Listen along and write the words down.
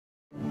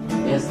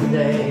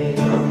yesterday.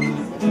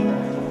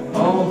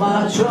 All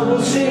my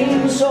troubles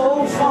seem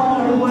so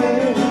far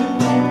away.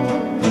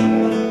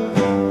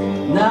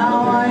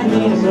 Now I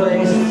need a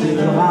place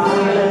to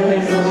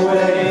hide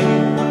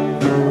away.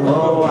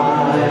 Oh,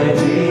 I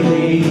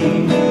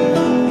believe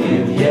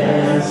in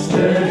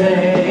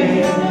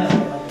yesterday.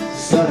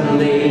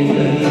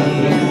 Suddenly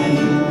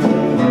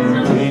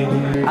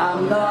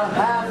I'm not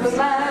half the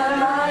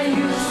man I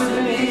used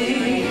to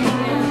be.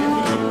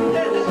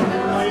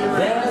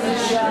 There's a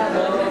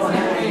shadow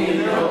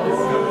hanging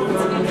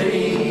over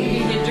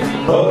me.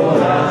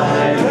 Oh,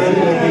 I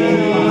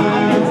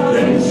believe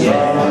in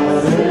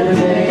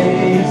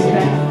yesterday.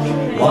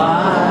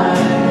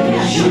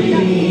 Why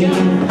she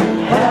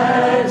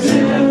had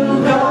to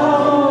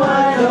go,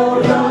 I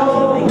don't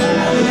know.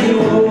 She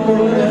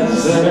wouldn't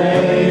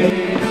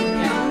say.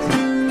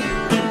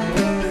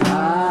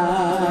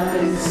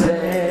 I'd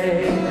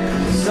say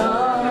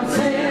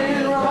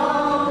something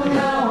wrong.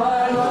 Now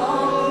I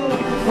long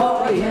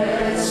for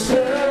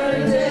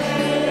yesterday.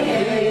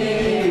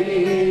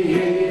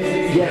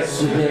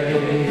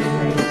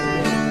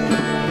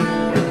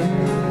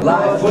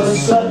 Life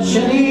was such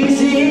an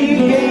easy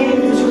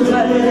game to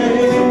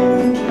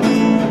play.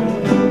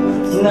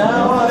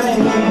 Now I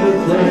need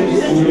a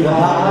place to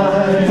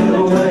hide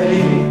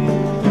away.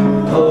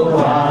 Oh,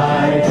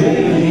 I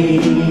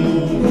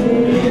believe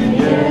in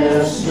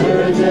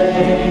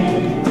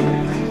yesterday.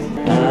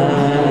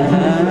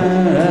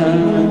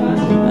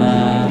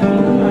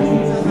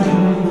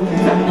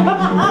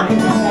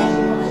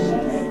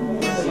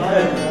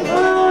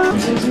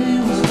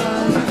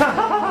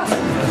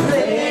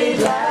 Late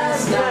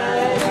last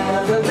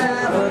night, the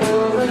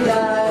never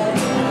died.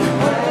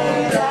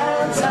 Wait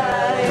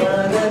outside,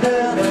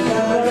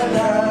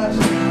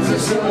 the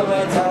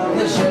silhouette on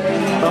the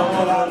shade.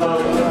 Oh, I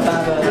love the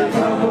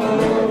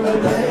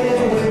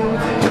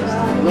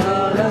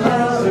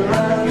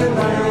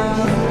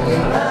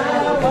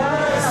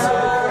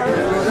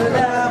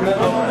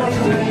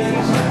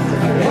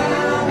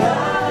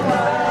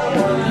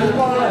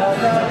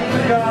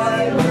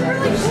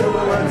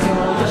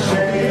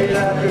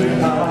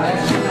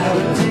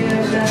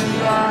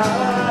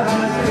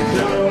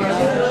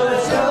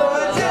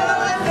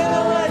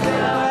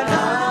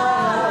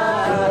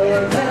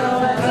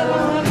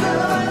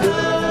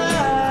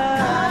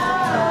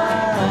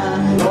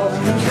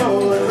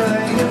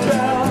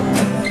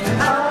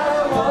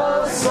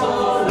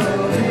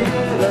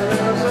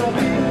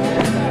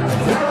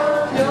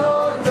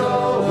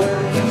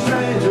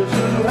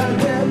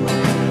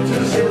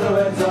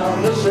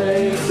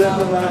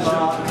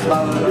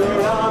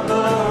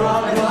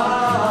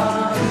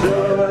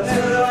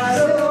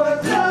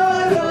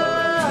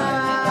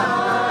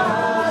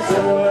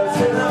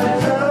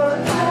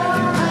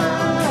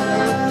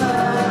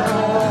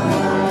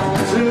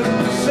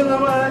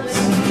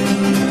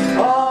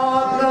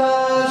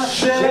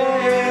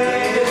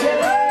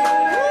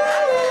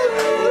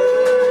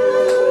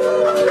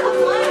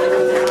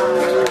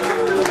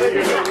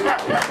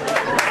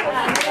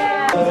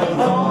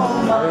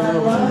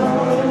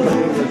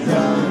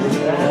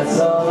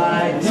That's all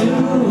I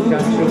do.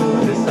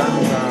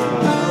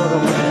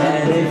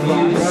 And if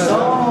you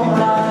saw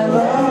my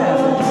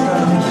love,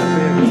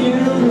 you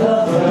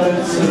love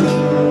her too.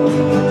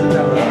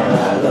 And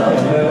I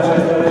love her.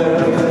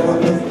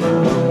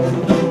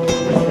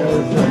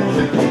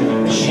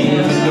 She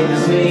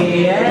gives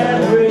me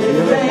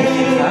everything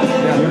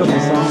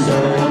so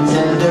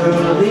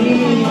tenderly.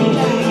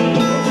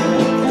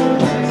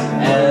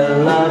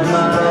 And love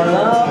my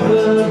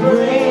lover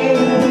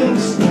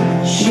brings,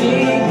 she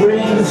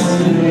brings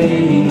to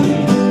me.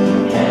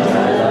 And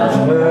I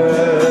love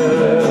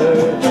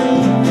her.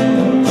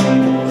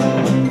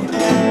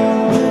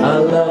 A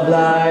love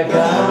like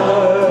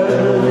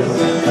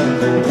ours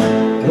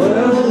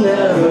will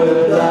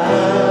never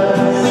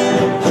last,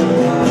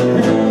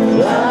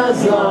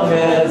 as long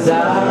as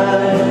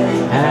I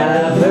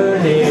have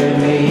her near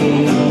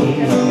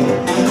me.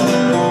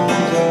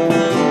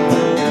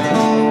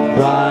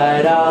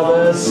 Bright are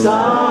the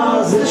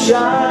stars that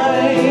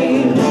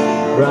shine,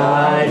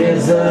 bright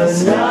is the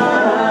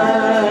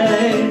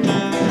night.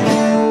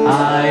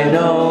 I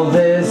know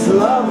this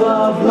love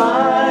of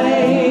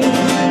mine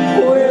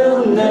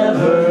will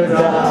never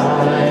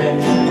die,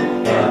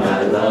 and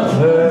I love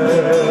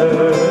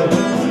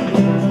her.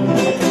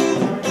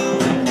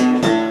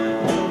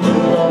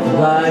 Love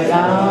like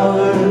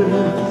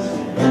ours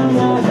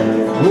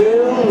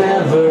will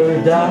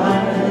never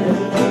die,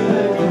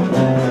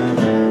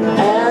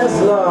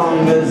 as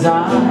long as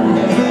I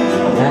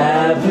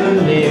have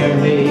her near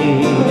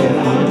me.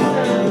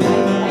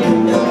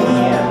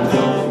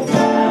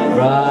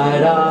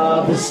 Bright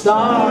are the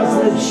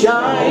stars that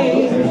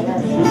shine,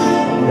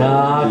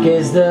 dark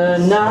is the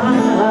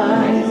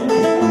night.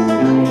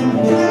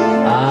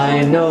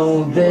 I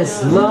know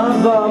this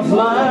love of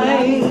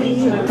mine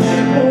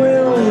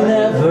will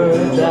never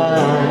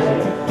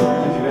die,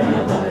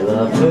 and I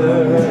love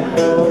her.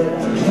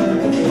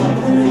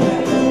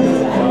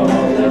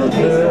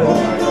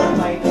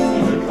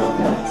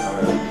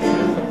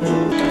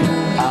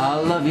 I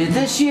love love you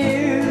this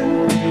year,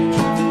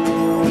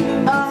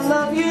 I'll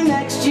love you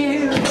next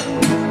year,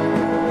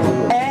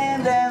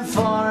 and then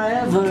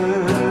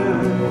forever.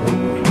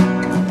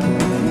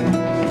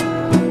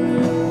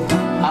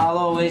 I'll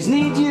always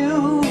need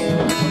you,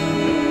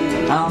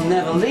 I'll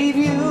never leave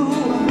you,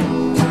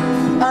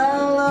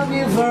 I'll love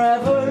you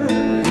forever.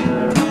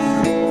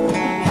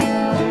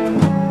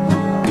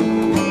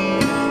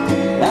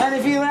 And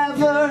if you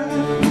ever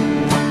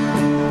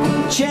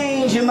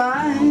change your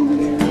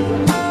mind,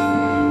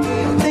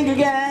 think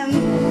again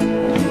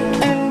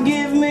and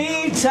give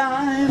me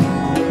time.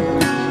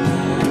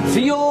 For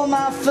you're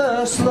my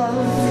first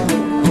love,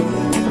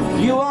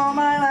 you are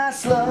my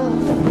last love,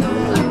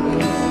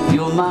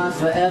 you're mine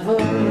forever.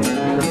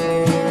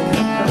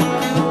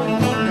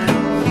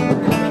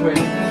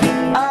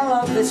 I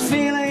love this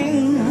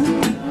feeling,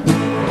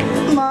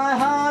 my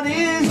heart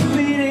is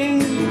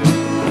beating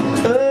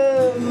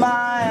a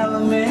mile a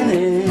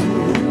minute.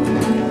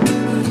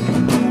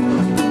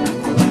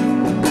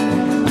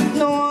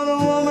 No other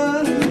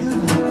woman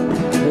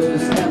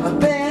has ever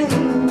been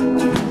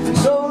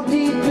so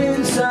deep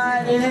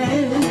inside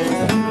it.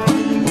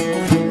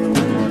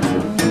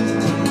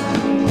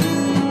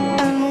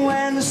 And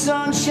when the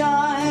sun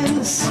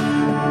shines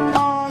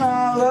on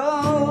our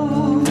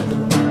love,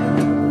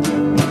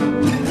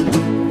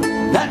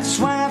 that's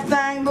when I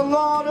thank the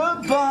Lord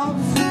above,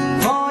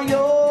 for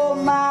you're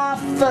my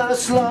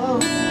first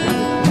love,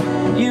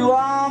 you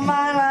are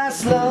my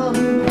last love,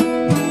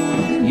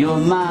 you're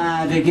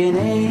my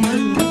beginning.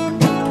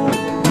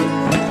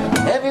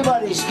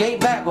 Everybody skate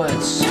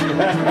backwards. La,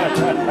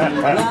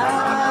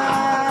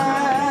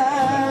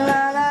 la,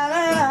 la, la, la,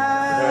 la,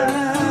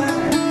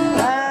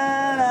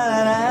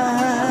 la, la.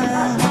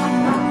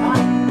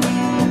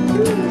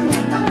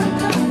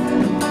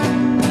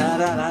 La,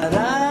 la, la, la.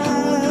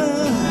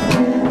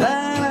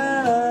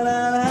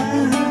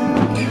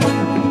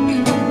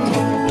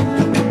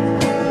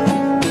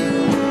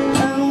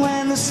 And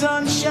when the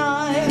sun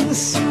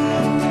shines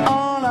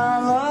on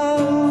our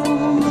love,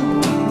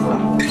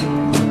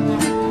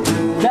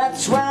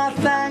 that's when I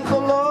thank the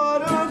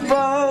Lord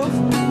above,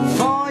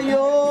 for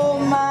you're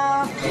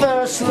my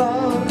first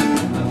love,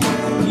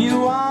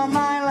 you are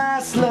my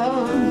last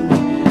love,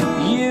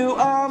 you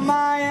are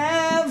my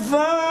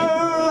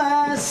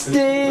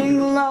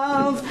everlasting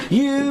love,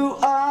 you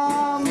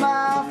are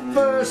my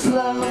first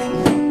love,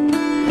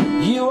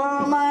 you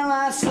are my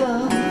last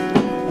love,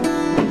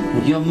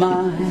 you're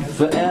mine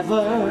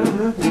forever.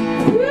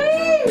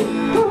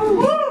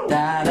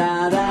 Da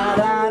da da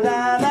da da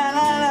da da.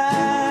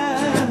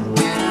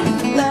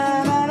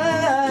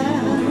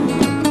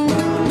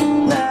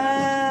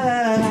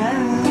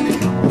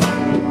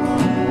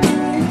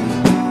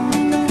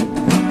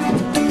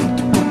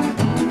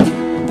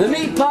 The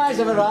meat pies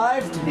have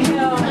arrived. We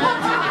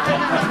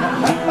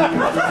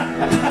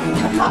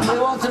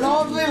want an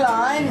orderly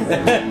line.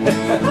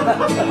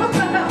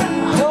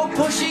 No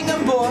pushing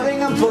and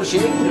boring and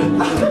pushing.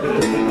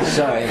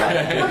 Sorry about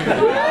that.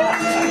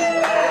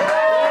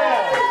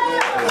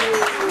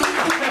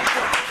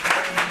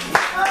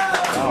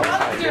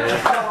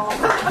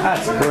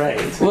 That's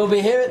great. We'll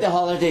be here at the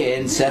Holiday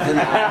Inn, Seth and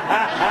I,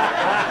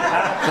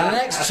 for the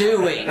next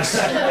 2 weeks.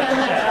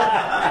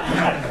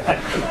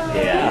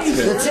 Yeah.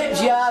 The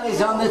tips yard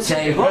is on the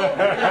table.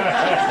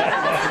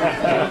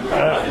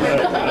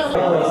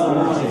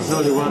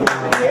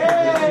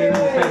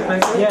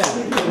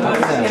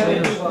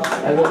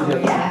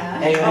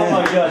 Oh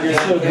my God, you're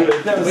so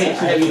good. That was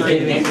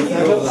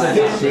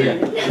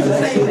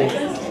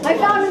I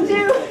found him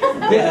too.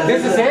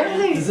 This is it?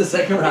 This is the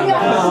second round.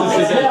 No,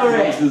 it's never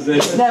it.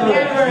 It's never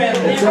it.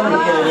 It's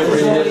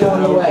only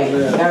going away.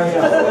 Carry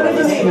on.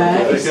 Hey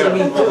man, you're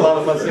singing too.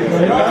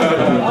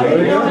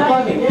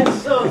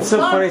 It's so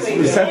funny.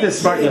 You said this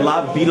smart. You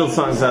loud Beatles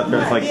songs out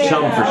there. It's like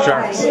Chum for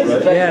Sharks.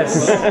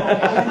 Yes.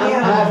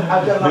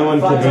 No one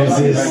could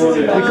resist.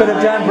 We could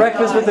have done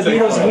breakfast with the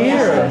Beatles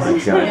here. Oh my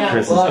God,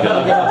 Chris is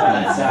good.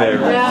 Very,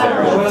 very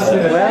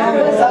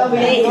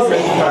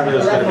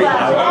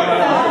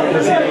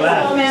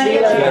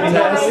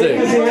Fantastic.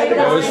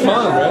 That was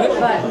fun, right?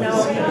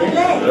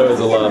 That was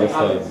a lot of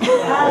fun.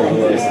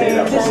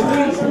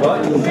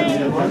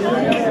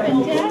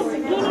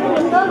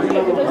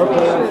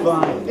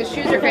 The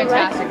shoes are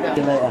fantastic though.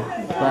 See you later.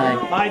 Bye.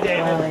 Bye,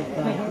 David.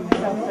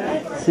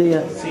 See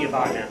ya. See you,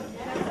 bye now.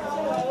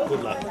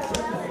 Good luck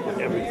with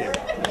everything.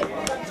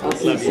 I'll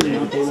see you soon.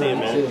 It was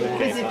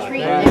a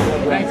treat. Bye. A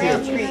real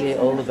treat. See you.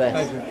 All the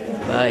best.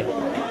 Bye.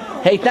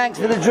 Hey, thanks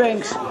for the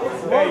drinks.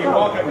 Hey, you're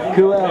welcome.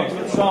 Cool. Thanks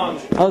for the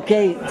songs.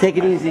 Okay, take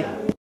it easy.